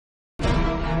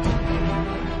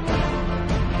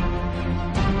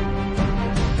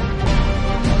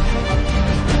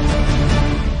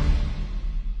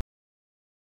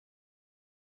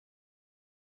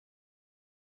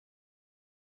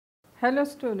Hello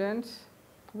students,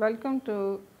 welcome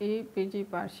to EPG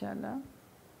Parshala.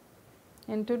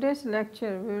 In today's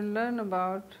lecture, we will learn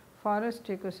about forest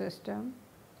ecosystem,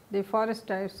 the forest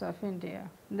types of India.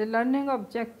 The learning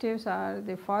objectives are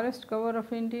the forest cover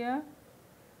of India,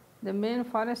 the main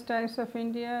forest types of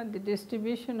India, the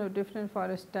distribution of different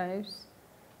forest types,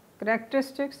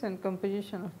 characteristics and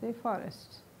composition of the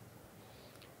forests.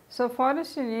 So,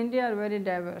 forests in India are very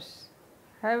diverse,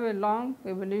 have a long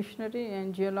evolutionary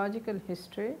and geological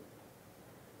history.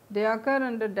 They occur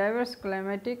under diverse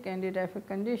climatic and geographic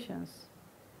conditions.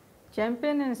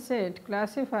 Champion and Seth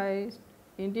classifies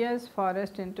India's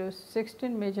forest into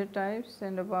 16 major types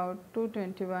and about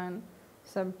 221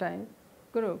 subtype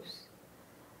groups,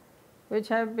 which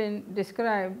have been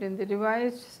described in the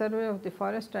revised survey of the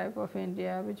forest type of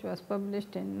India, which was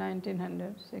published in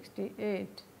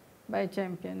 1968 by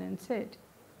Champion and Seth.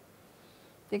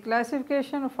 The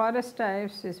classification of forest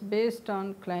types is based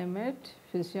on climate,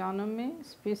 physiognomy,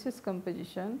 species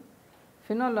composition,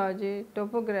 phenology,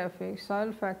 topographic,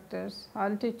 soil factors,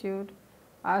 altitude,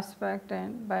 aspect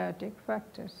and biotic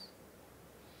factors.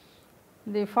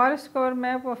 The forest cover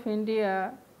map of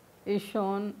India is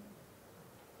shown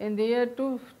in the year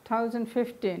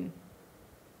 2015.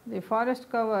 The forest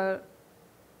cover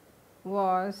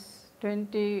was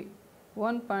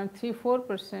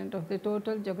 21.34% of the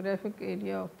total geographic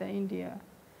area of the India.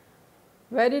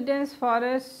 Very dense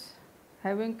forests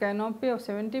having canopy of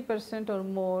 70% or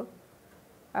more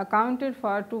accounted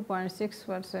for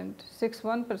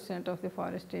 2.61% of the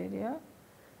forest area.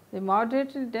 The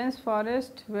moderately dense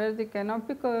forest where the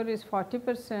canopy cover is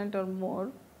 40% or more,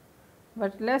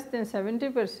 but less than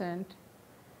 70%,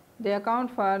 they account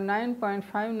for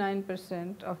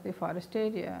 9.59% of the forest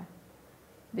area.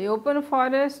 The open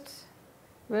forests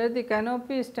where the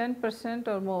canopy is 10%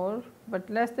 or more, but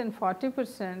less than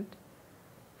 40%,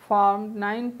 formed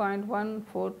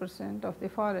 9.14% of the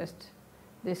forest.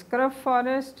 The scrub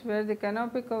forest where the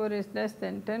canopy cover is less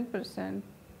than 10%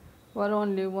 were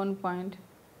only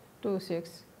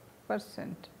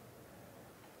 1.26%.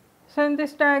 So, in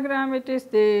this diagram it is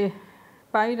the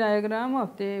pie diagram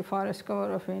of the forest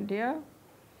cover of India.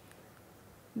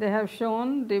 They have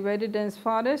shown the very dense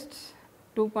forests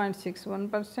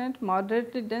 2.61%,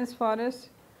 moderately dense forests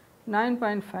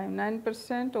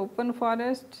 9.59%, open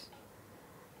forests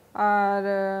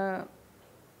are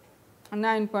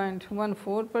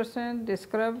 9.14%, the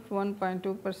scrub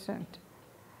 1.2%.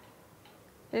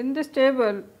 In this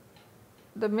table,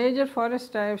 the major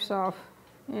forest types of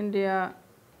India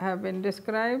have been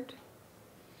described.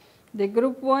 The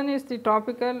group 1 is the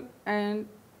tropical and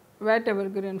wet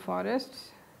evergreen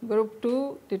forests, group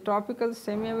 2 the tropical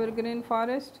semi evergreen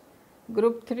forest,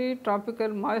 group 3 tropical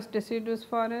moist deciduous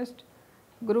forest,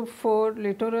 group 4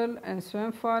 littoral and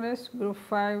swamp forest, group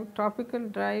 5 tropical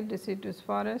dry deciduous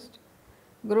forest,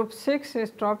 group 6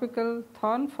 is tropical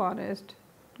thorn forest,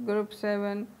 group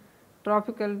 7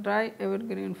 tropical dry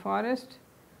evergreen forest,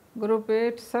 group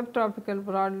 8 subtropical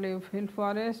broadleaf hill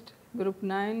forest, group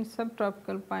 9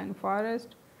 subtropical pine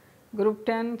forest, group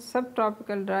 10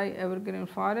 subtropical dry evergreen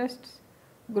forests,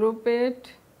 group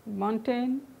 8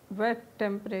 montane wet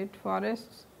temperate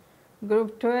forests,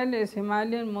 group 12 is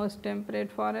Himalayan moist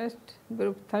temperate forest,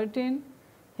 group 13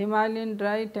 Himalayan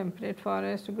dry temperate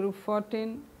forest, group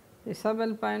 14 the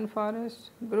subalpine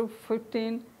forest, group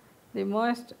 15 the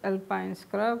moist alpine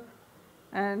scrub,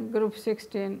 and group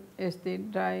 16 is the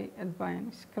dry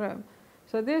alpine scrub.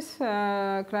 So, this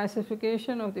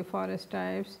classification of the forest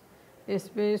types is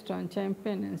based on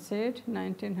Champion and Seth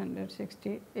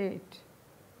 1968.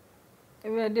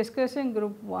 We are discussing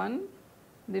group 1,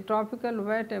 the tropical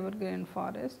wet evergreen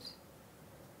forests.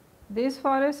 These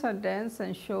forests are dense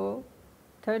and show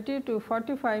 30 to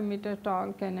 45 meter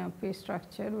tall canopy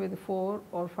structure with 4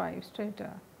 or 5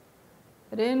 strata.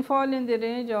 Rainfall in the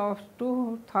range of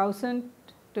 2000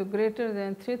 to greater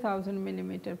than 3000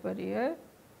 millimeter per year.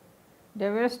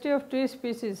 Diversity of tree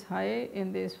species high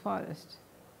in these forests.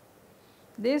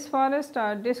 These forests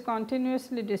are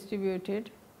discontinuously distributed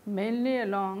mainly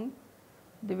along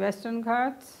the Western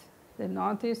Ghats, the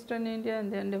northeastern India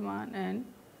and the Andaman and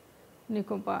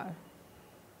Nicobar.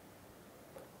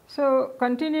 So,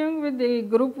 continuing with the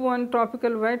group 1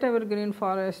 tropical wet evergreen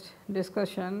forest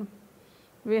discussion,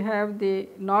 we have the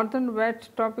northern wet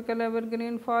tropical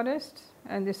evergreen forests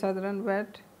and the southern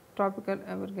wet tropical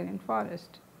evergreen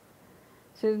forest.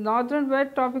 So, northern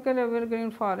wet tropical evergreen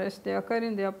forests, they occur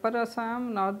in the upper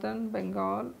Assam, northern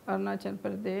Bengal, Arunachal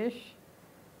Pradesh,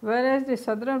 whereas the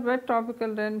southern wet tropical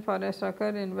rainforests occur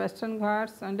in Western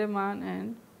Ghats, Andaman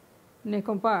and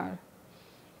Nicobar.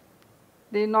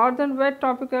 The northern wet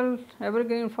tropical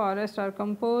evergreen forests are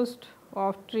composed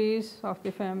of trees of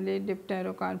the family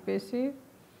Dipterocarpaceae.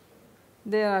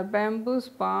 There are bamboos,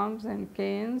 palms and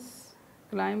canes.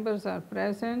 Climbers are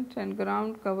present and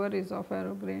ground cover is of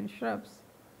evergreen shrubs.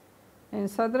 In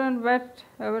southern wet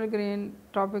evergreen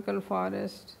tropical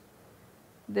forests,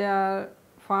 they are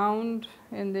found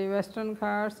in the Western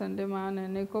Ghats, Andaman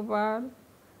and Nicobar,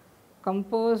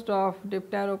 composed of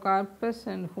Dipterocarpus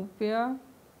and Hupia.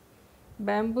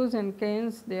 Bamboos and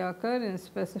canes, they occur in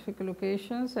specific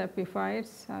locations.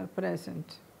 Epiphytes are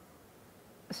present.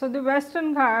 So, the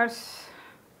Western Ghats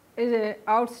is an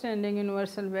outstanding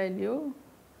universal value.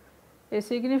 A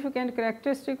significant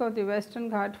characteristic of the Western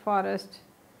Ghat forest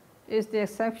is the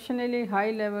exceptionally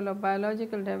high level of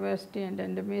biological diversity and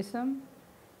endemism.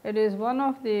 It is one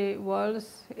of the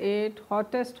world's 8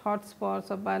 hottest hotspots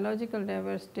of biological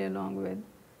diversity along with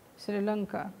Sri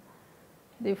Lanka.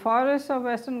 The forests of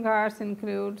Western Ghats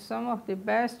include some of the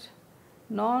best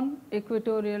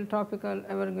non-equatorial tropical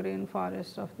evergreen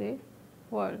forests of the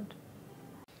world.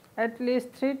 At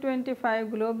least 325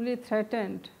 globally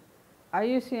threatened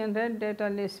IUCN Red Data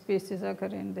List species occur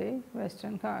in the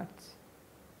Western Ghats.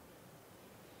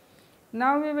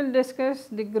 Now we will discuss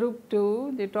the group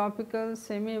 2, the tropical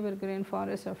semi-evergreen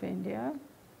forests of India.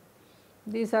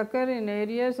 These occur in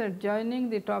areas adjoining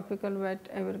the tropical wet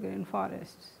evergreen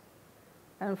forests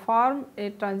and form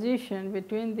a transition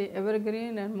between the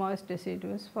evergreen and moist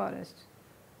deciduous forest.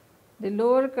 The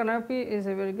lower canopy is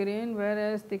evergreen,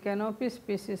 whereas the canopy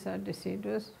species are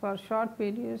deciduous for short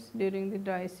periods during the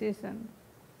dry season.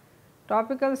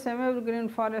 Tropical semi-evergreen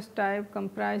forest type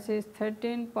comprises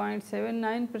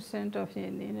 13.79% of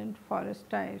Indian forest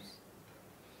types.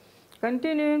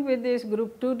 Continuing with this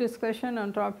group 2 discussion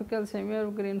on tropical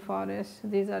semi-evergreen forests,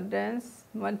 these are dense,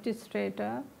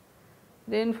 multistrata.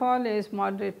 Rainfall is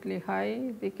moderately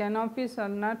high. The canopies are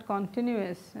not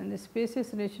continuous and the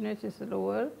species richness is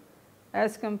lower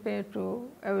as compared to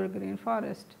evergreen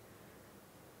forest.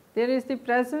 There is the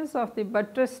presence of the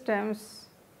buttress stems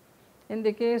in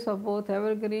the case of both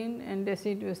evergreen and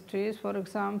deciduous trees, for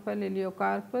example,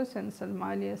 Iliocarpus and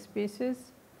Salmalia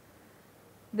species.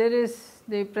 There is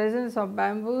the presence of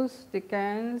bamboos, the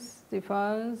canes, the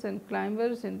ferns and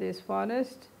climbers in this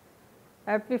forest.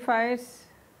 Epiphytes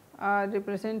are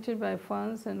represented by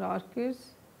ferns and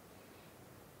orchids.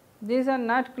 These are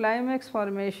not climax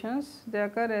formations, they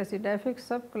occur as edaphic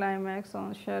subclimax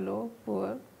on shallow,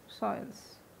 poor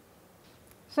soils.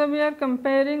 So, we are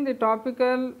comparing the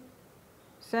tropical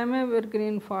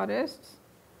semi-evergreen forests,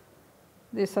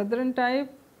 the southern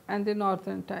type and the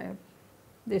northern type.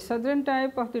 The southern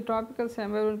type of the tropical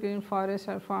semi-evergreen forests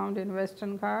are found in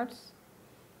Western Ghats,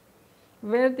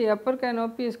 where the upper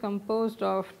canopy is composed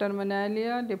of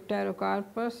Terminalia,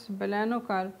 Dipterocarpus,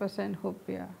 Balanocarpus and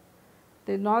Hupia.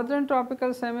 The northern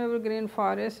tropical semi-evergreen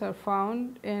forests are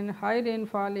found in high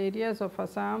rainfall areas of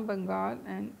Assam, Bengal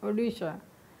and Odisha.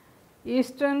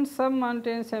 Eastern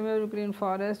sub-mountain semi-evergreen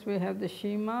forest, we have the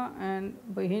Shima and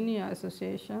Bohinia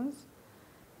associations.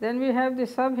 Then we have the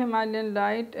sub-Himalayan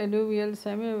light alluvial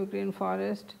semi-evergreen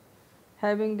forest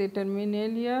having the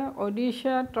Terminalia.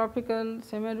 Odisha tropical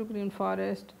semi-evergreen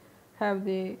forest have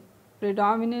the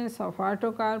predominance of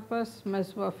Artocarpus,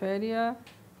 Mesosphaeria,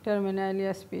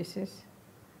 Terminalia species.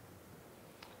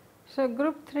 So,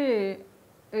 group 3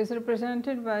 is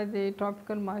represented by the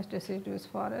tropical moist deciduous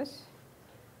forests.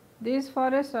 These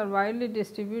forests are widely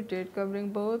distributed, covering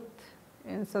both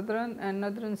in southern and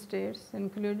northern states,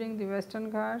 including the Western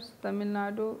Ghats, Tamil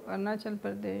Nadu, Arunachal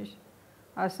Pradesh,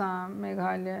 Assam,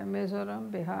 Meghalaya, Mizoram,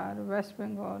 Bihar, West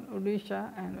Bengal,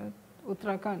 Odisha and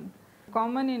Uttarakhand.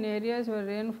 Common in areas where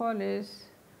rainfall is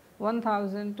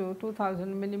 1000 to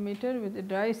 2000 millimeter with a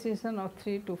dry season of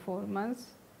 3 to 4 months.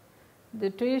 The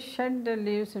trees shed their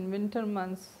leaves in winter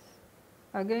months,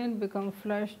 again become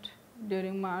flushed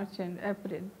during March and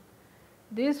April.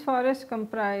 These forests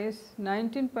comprise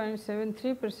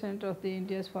 19.73% of the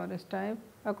India's forest type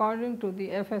according to the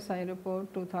FSI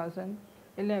report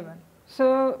 2011.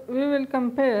 So, we will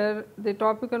compare the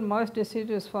tropical moist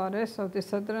deciduous forests of the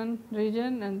southern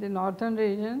region and the northern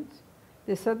regions.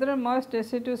 The southern moist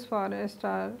deciduous forests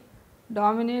are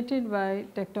dominated by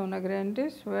Tectona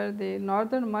grandis, where the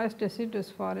northern moist deciduous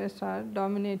forests are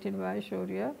dominated by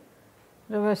Shorea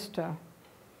robusta.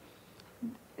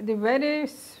 The very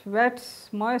wet,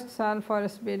 moist sal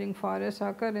forest bearing forests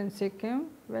occur in Sikkim,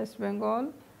 West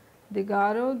Bengal, the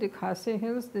Garo, the Khasi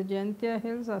hills, the Jaintia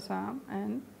hills, Assam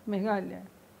and Meghalaya.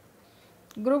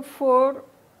 Group 4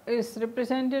 is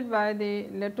represented by the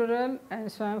littoral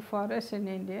and swamp forests in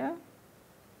India.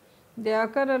 They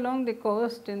occur along the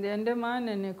coast in the Andaman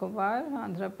and Nicobar,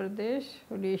 Andhra Pradesh,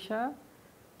 Odisha,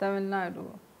 Tamil Nadu.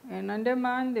 In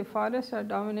Andaman, the forests are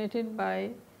dominated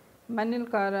by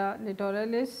Manilkara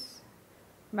littoralis.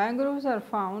 Mangroves are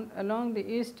found along the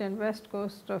east and west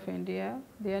coast of India,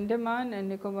 the Andaman and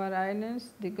Nicobar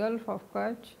Islands, the Gulf of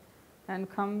Kutch and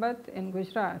Khambat in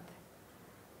Gujarat.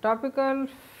 Tropical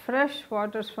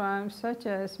freshwater swamps such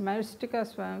as Myristica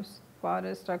swamps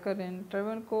forests occur in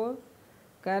Travancore,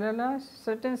 Kerala.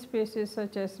 Certain species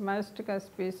such as Myristica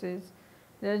species,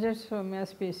 Rhizostomia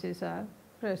species are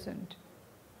present.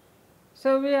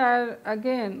 So, we are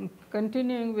again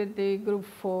continuing with the group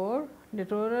 4,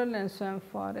 littoral and swamp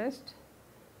forest.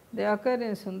 They occur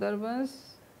in Sundarbans,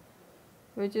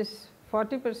 which is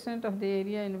 40% of the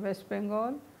area in West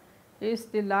Bengal, is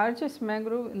the largest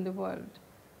mangrove in the world.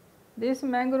 These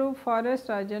mangrove forests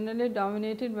are generally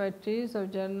dominated by trees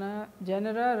of genera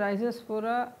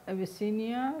Rhizospora,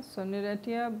 Avicennia,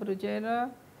 Soneratia, Bruguera,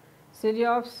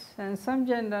 Cereops and some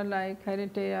genera like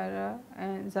Heritiera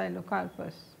and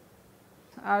Xylocarpus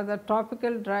are the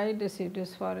tropical dry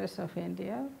deciduous forests of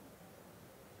India.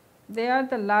 They are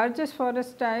the largest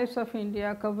forest types of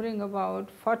India, covering about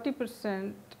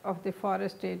 40% of the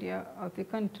forest area of the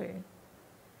country.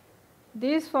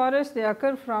 These forests they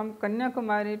occur from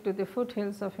Kanyakumari to the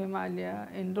foothills of Himalaya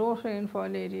in low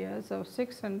rainfall areas of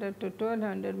 600 to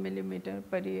 1200 millimeter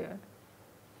per year.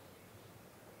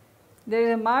 There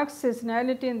is a marked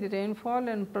seasonality in the rainfall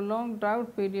and prolonged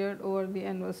drought period over the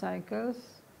annual cycles.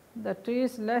 The tree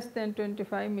is less than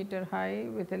 25 meter high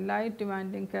with a light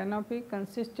demanding canopy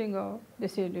consisting of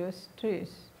deciduous trees.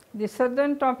 The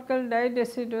southern tropical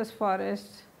deciduous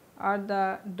forests are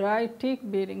the dry teak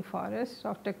bearing forests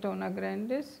of Tectona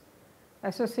grandis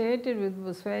associated with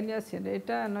Boswellia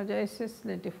serrata, Anogenesis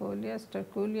lentifolia,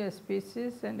 Sterculia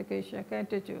species and Acacia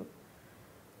catechu.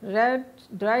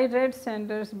 Dry red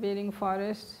cinders bearing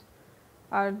forests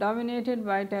are dominated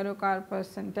by Pterocarpus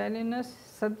centellinus.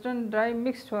 Southern dry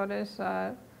mixed forests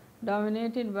are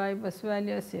dominated by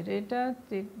Boswellia serrata,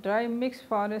 the dry mixed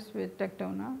forest with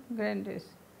Tectona grandis.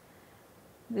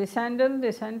 The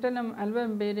Santalum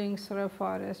album bearing scrub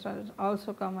forests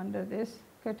also come under this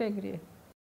category.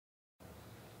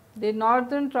 The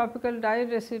northern tropical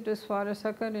deciduous forests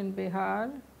occur in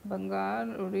Bihar,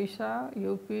 Bengal, Odisha,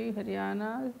 UP,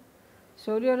 Haryana.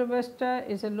 Soria robusta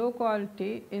is a low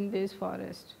quality in these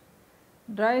forests.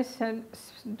 Dry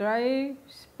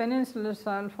peninsular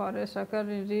salt forests occur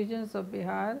in regions of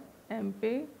Bihar,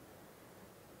 MP,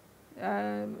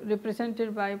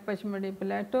 represented by Pachmadi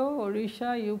Plateau,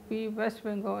 Odisha, UP, West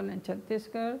Bengal and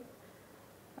Chhattisgarh,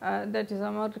 that is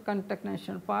Amarkantak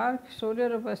National Park. Soria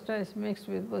robusta is mixed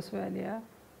with Boswellia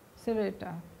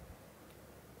serrata.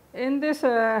 In this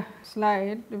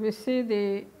slide, we see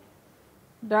the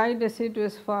dry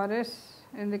deciduous forests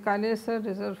in the Kalesar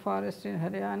Reserve Forest in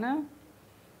Haryana.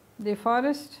 The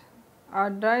forests are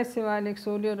dry Shivalik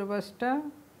Solia robusta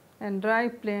and dry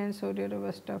plain Solia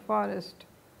robusta forest.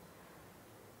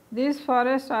 These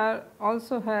forests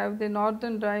also have the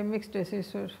northern dry mixed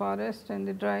deciduous forest and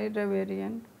the dry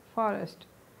riverian forest.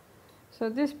 So,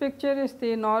 this picture is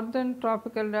the northern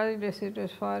tropical dry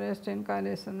deciduous forest in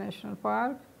Kalesar National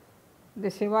Park, the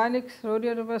Shivalik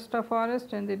Soria robusta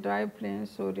forest and the dry plain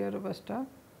Soria robusta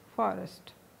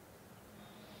forest.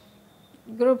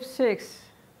 Group 6,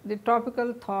 the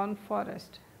tropical thorn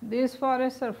forest. These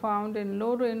forests are found in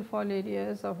low rainfall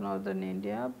areas of northern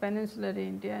India, peninsular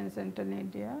India and central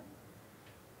India.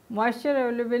 Moisture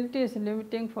availability is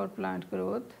limiting for plant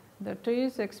growth. The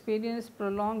trees experience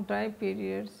prolonged dry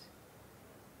periods.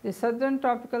 The southern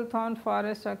tropical thorn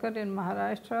forests occur in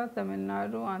Maharashtra, Tamil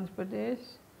Nadu, Andhra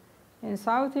Pradesh. In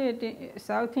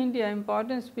South India,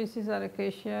 important species are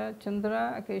Acacia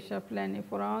chundra, Acacia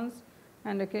planiforans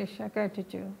and Acacia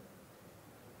catechu.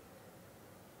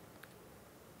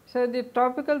 So, the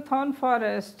tropical thorn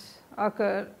forests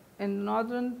occur in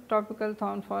northern tropical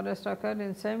thorn forests occur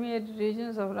in semi-arid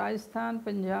regions of Rajasthan,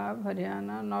 Punjab,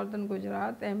 Haryana, northern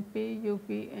Gujarat, MP, UP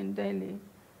and Delhi.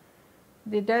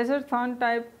 The desert thorn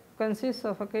type consists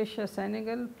of Acacia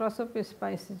senegal, Prosopis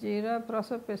spicigera,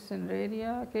 Prosopis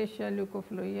cinerea, Acacia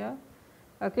leucofluea,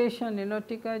 Acacia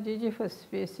nilotica, Gigifus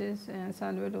species and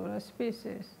Salvadora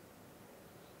species.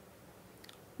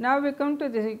 Now, we come to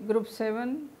the group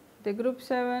 7. The group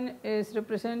 7 is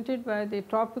represented by the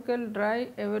tropical dry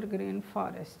evergreen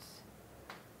forests.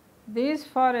 These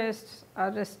forests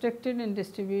are restricted in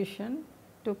distribution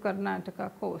to Karnataka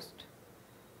coast,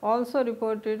 also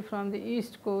reported from the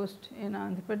east coast in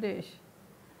Andhra Pradesh.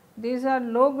 These are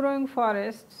low growing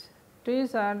forests.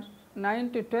 Trees are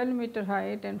 9 to 12 meter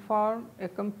height and form a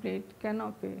complete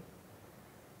canopy.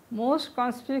 Most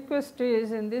conspicuous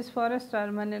trees in this forest are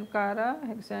Manilkara,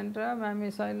 Hexandra,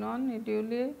 Mammisalon,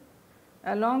 Idule,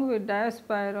 along with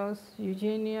Diospyros,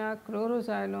 Eugenia,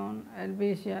 Chloroxylon,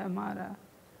 Albizia amara.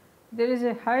 There is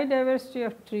a high diversity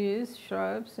of trees,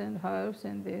 shrubs and herbs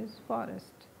in this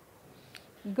forest.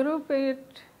 Group 8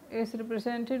 is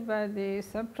represented by the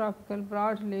subtropical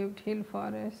broad-leaved hill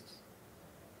forests,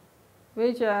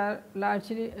 which are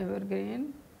largely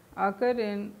evergreen, occur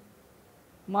in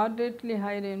moderately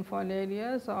high rainfall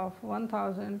areas of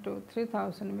 1000 to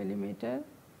 3000 millimeter,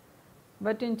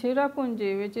 but in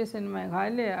Cherrapunji, which is in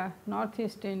Meghalaya,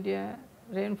 northeast India,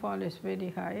 rainfall is very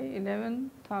high,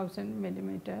 11,000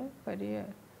 millimeter per year.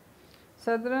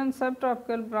 Southern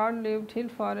subtropical broad-leaved hill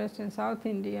forests in South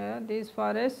India, these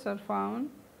forests are found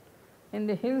in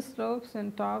the hill slopes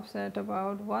and tops at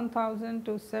about 1000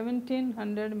 to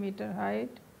 1700 meter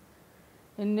height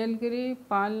in Nilgiri,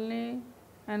 Palni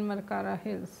and Markara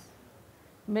hills.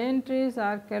 Main trees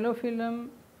are Calophyllum,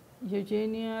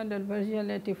 Eugenia, Dalbergia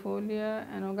latifolia,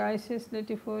 Anogeissis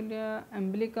latifolia,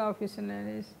 Umbilica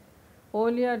officinalis,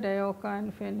 Olea dioica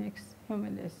and Phoenix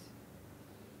humilis.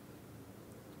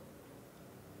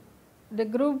 The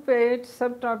group 8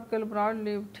 subtropical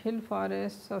broad-leaved hill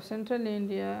forests of central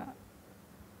India,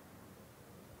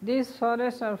 these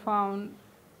forests are found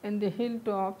in the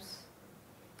hilltops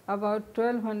about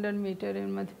 1200 meter in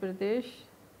Madhya Pradesh,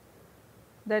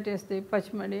 that is the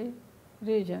Pachmadi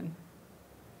region.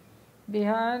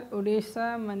 Bihar,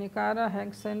 Odisha, Manikara,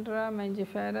 Hexandra,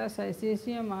 Mangifera,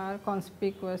 Syzygium are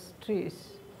conspicuous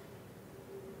trees.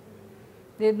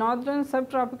 The northern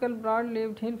subtropical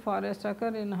broad-leaved hill forests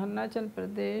occur in Arunachal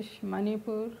Pradesh,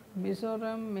 Manipur,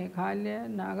 Mizoram, Meghalaya,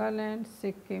 Nagaland,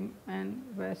 Sikkim and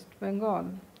West Bengal.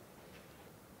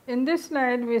 In this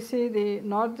slide, we see the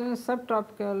northern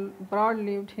subtropical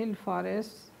broad-leaved hill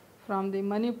forests from the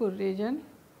Manipur region.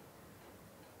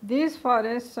 These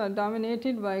forests are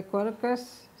dominated by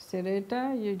Quercus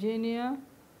serrata, Eugenia,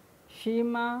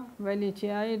 Shima,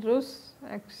 Wallichii rus,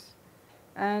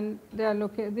 and they are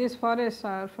these forests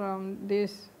are from the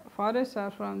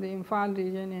Imphal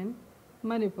region in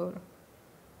Manipur.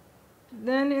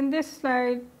 Then in this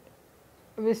slide,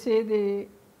 we see the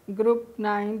group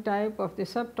 9 type of the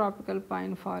subtropical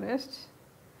pine forests.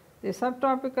 The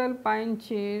subtropical pine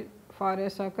cheer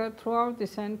forests occur throughout the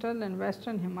central and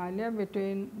western Himalaya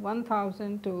between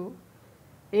 1000 to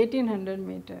 1800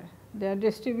 meter. They are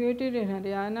distributed in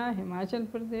Haryana, Himachal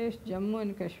Pradesh, Jammu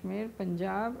and Kashmir,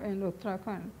 Punjab and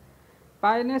Uttarakhand.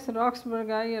 Pinus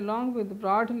roxburghii along with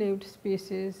broad-leaved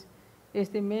species is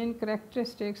the main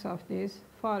characteristics of this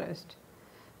forest.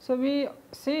 So, we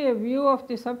see a view of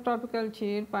the subtropical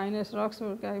cheer Pinus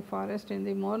roxburghii forest in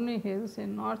the Morni hills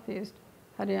in northeast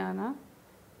Haryana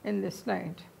in this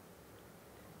slide.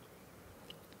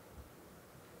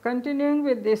 Continuing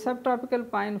with the subtropical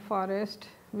pine forest,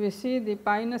 we see the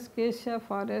Pinus cassia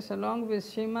forest along with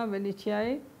Shima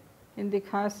Wallichii in the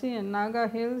Khasi and Naga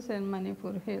hills and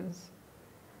Manipur hills.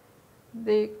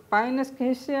 The Pinus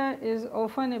cassia is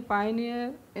often a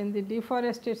pioneer in the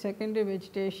deforested secondary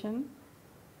vegetation,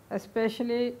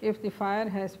 especially if the fire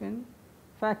has been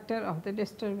factor of the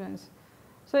disturbance.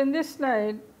 So, in this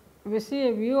slide, we see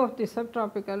a view of the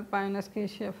subtropical Pinus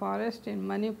cassia forest in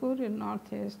Manipur in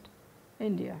northeast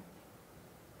India.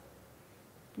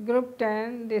 Group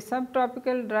 10, the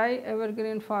subtropical dry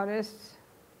evergreen forests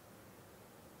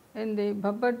in the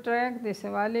Bhabbar tract, the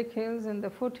Shivalik hills and the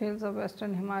foothills of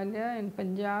western Himalaya in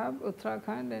Punjab,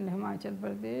 Uttarakhand and Himachal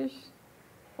Pradesh.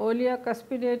 Olea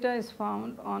cuspidata is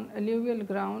found on alluvial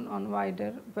ground on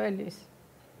wider valleys.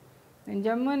 In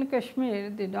Jammu and Kashmir,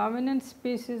 the dominant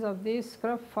species of these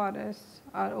scrub forests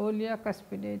are Olea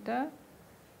cuspidata,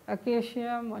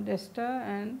 Acacia modesta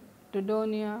and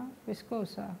Dudonia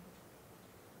viscosa.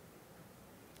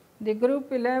 The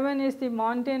group 11 is the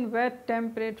mountain wet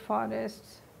temperate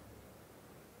forests.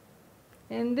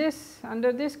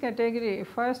 Under this category,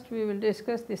 first we will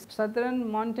discuss the southern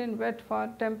mountain wet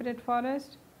temperate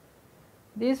forest.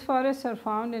 These forests are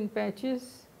found in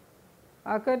patches,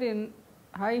 occur in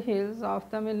high hills of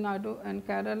Tamil Nadu and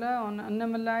Kerala on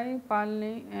Annamalai,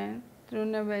 Palni and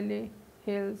Tirunelveli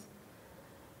hills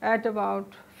at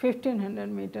about 1500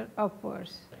 meter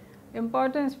upwards.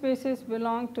 Important species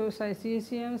belong to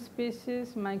Syzygium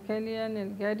species, Michaelia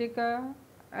nilgerica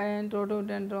and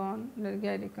Rhododendron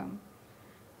nilgericum.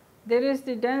 There is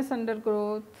the dense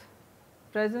undergrowth,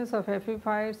 presence of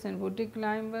epiphytes and woody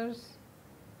climbers.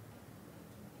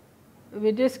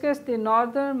 We discussed the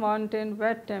northern mountain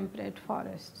wet temperate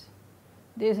forests.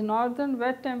 These northern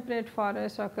wet temperate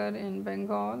forests occur in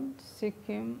Bengal,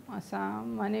 Sikkim,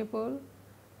 Assam, Manipur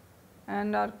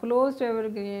and are closed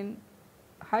evergreen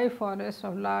high forests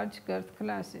of large girth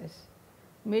classes,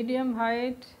 medium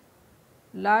height,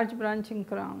 large branching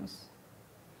crowns.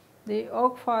 The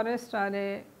oak forests are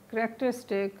a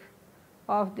characteristic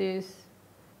of these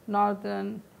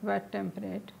northern wet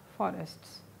temperate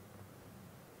forests.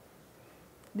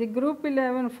 The group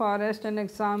 11 forest, an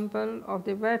example of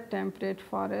the wet temperate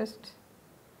forest.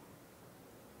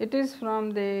 It is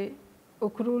from the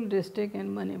Ukhrul district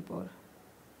in Manipur.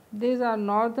 These are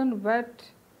northern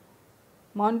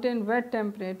mountain wet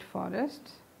temperate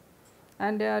forests,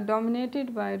 and they are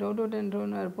dominated by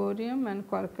rhododendron arboreum and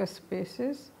quercus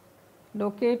species,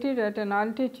 located at an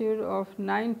altitude of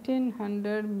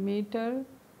 1900 meter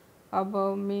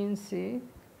above mean sea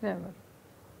level.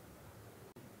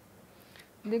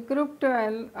 The group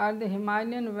 12 are the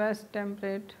Himalayan west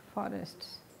temperate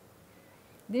forests.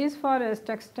 These forests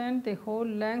extend the whole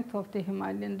length of the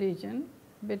Himalayan region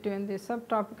between the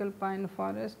subtropical pine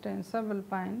forest and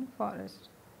subalpine forest.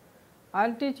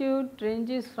 Altitude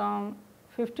ranges from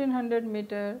 1500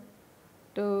 meter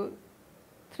to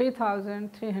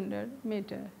 3300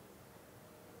 meter.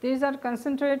 These are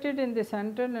concentrated in the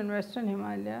central and western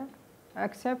Himalaya,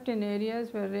 except in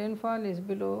areas where rainfall is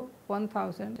below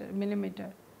 1000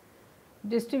 millimeter.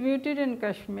 Distributed in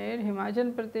Kashmir,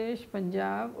 Himachal Pradesh,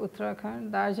 Punjab,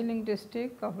 Uttarakhand, Darjeeling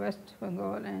district of West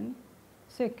Bengal and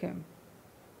Sikkim.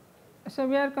 So,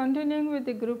 we are continuing with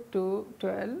the group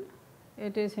 12.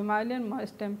 It is Himalayan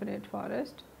moist temperate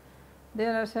forest.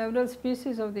 There are several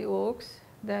species of the oaks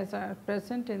that are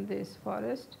present in this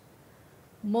forest.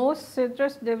 Most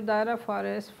citrus devdara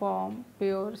forests form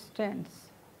pure stands.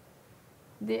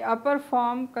 The upper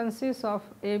form consists of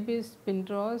Abies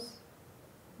spinrose,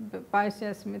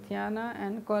 Picea smithiana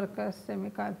and Quercus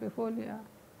semicarpifolia.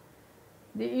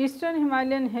 The eastern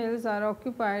Himalayan hills are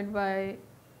occupied by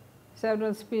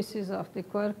several species of the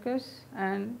Quercus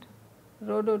and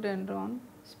rhododendron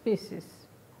species.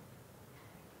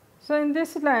 So, in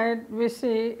this slide we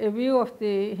see a view of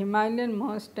the Himalayan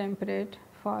moist temperate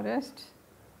forests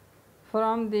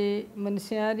from the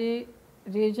Mansyari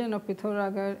region of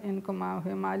Pithoragarh in Kumaon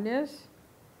Himalayas.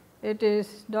 It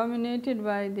is dominated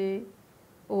by the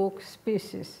oak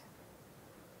species.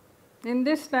 In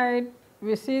this slide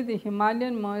we see the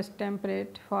Himalayan moist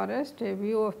temperate forest, a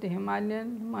view of the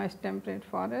Himalayan moist temperate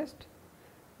forest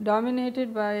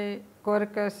dominated by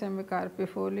Quercus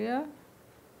semicarpifolia.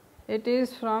 It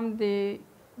is from the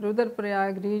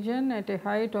Rudraprayag region at a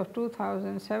height of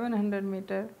 2700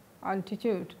 meter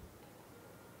altitude.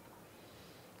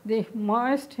 The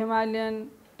moist Himalayan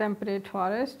temperate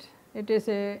forest, it is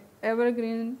a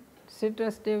evergreen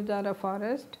citrus devdara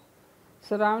forest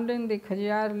surrounding the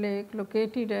Khajjar lake,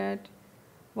 located at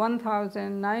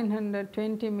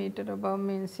 1920 meter above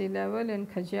mean sea level in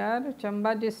Khajjar,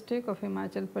 Chamba district of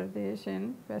Himachal Pradesh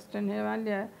in western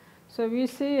Himalaya. So, we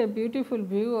see a beautiful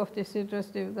view of the citrus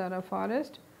devdara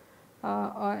forest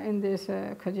in this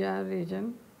Khajjar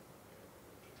region.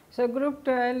 So, group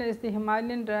 12 is the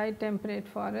Himalayan dry temperate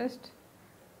forest.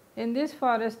 In this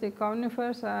forest the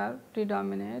conifers are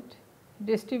predominant,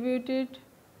 distributed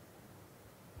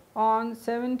on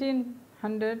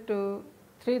 1700 to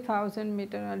 3000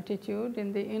 meter altitude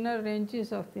in the inner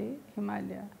ranges of the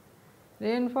Himalaya.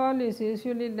 Rainfall is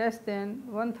usually less than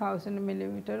 1000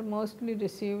 millimeter, mostly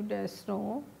received as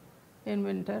snow in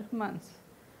winter months.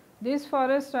 These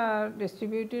forests are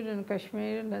distributed in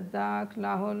Kashmir, Ladakh,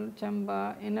 Lahore,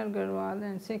 Chamba, Inner Garhwal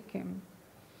and Sikkim.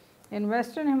 In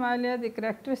western Himalaya, the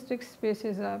characteristic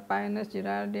species are Pinus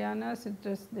gerardiana,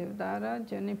 Citrus devdara,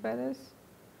 Juniperus.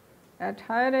 At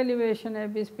higher elevation,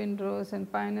 Abies spinrose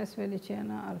and Pinus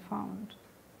velicana are found.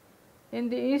 In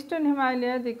the eastern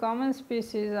Himalaya, the common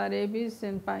species are Abies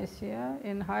and Picea.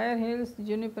 In higher hills,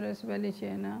 Juniperus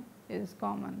velicana is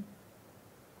common.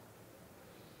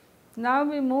 Now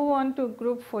we move on to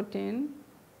group 14,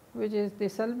 which is the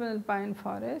subalpine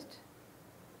forest.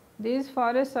 These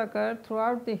forests occur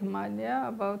throughout the Himalaya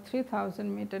above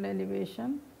 3000 meter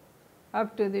elevation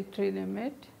up to the tree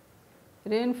limit.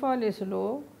 Rainfall is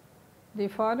low. The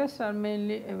forests are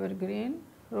mainly evergreen.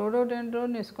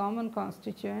 Rhododendron is common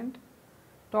constituent.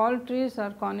 Tall trees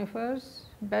are conifers.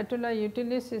 Betula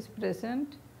utilis is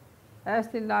present as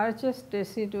the largest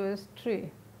deciduous tree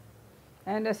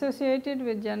and associated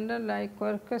with genera like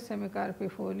Quercus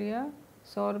semicarpifolia,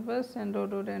 Sorbus and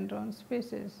rhododendron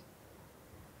species.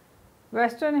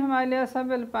 Western Himalaya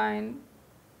subalpine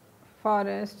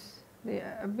forests, the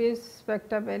Abies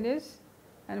spectabilis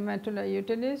and Metula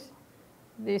utilis.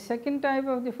 The second type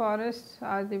of the forests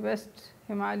are the West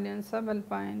Himalayan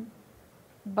subalpine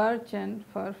birch and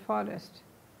fir forest.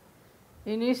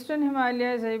 In eastern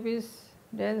Himalayas, Abies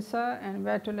densa and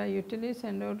Betula utilis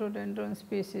and rhododendron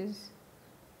species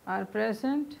are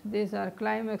present. These are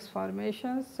climax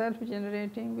formations,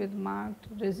 self-generating with marked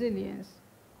resilience.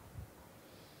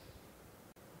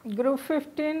 Group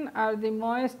 15 are the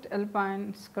moist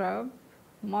alpine scrub.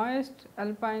 Moist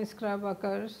alpine scrub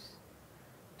occurs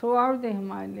throughout the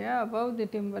Himalaya above the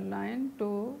timberline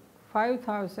to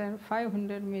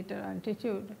 5,500 meter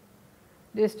altitude,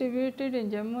 distributed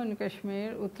in Jammu and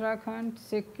Kashmir, Uttarakhand,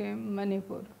 Sikkim,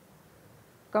 Manipur.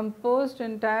 Composed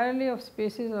entirely of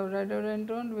species of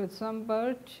rhododendron with some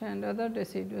birch and other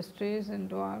deciduous trees and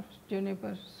dwarf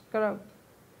juniper scrub.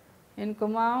 In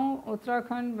Kumaon,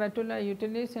 Uttarakhand, Betula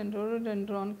utilis and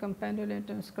rhododendron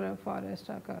campanulatum scrub forest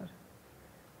occur.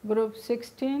 Group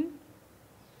 16,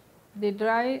 the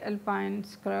dry alpine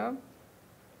scrub.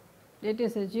 It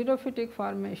is a xerophytic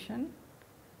formation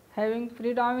having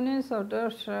predominance of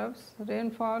dwarf shrubs,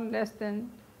 rainfall less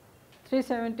than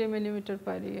 370 millimeter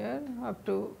per year up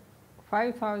to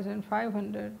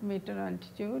 5,500 meter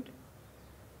altitude.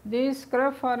 These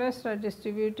scrub forests are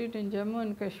distributed in Jammu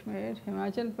and Kashmir,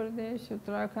 Himachal Pradesh,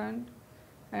 Uttarakhand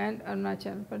and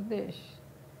Arunachal Pradesh.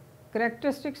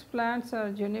 Characteristic plants are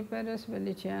Juniperus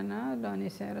valenciana,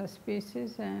 Lonicera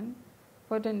species and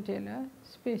Potentilla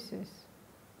species.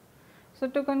 So,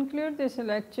 to conclude this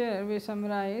lecture, we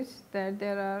summarize that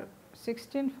there are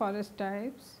 16 forest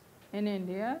types in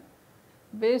India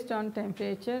based on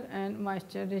temperature and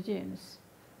moisture regimes.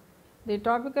 The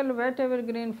tropical wet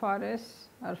evergreen forests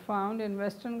are found in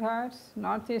Western Ghats,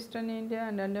 northeastern India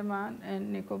and Andaman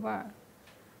and Nicobar.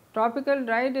 Tropical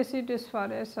dry deciduous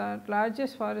forests are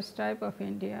largest forest type of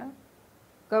India,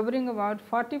 covering about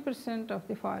 40% of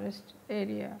the forest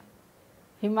area.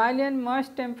 Himalayan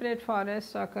moist temperate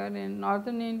forests occur in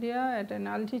northern India at an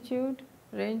altitude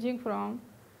ranging from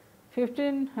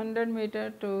 1500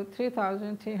 meter to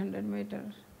 3300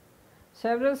 meters.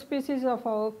 Several species of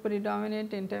oak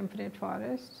predominate in temperate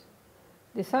forests.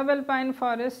 The subalpine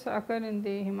forests occur in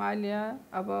the Himalaya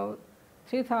above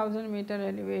 3000 meter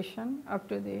elevation up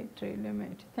to the tree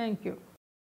limit. Thank you.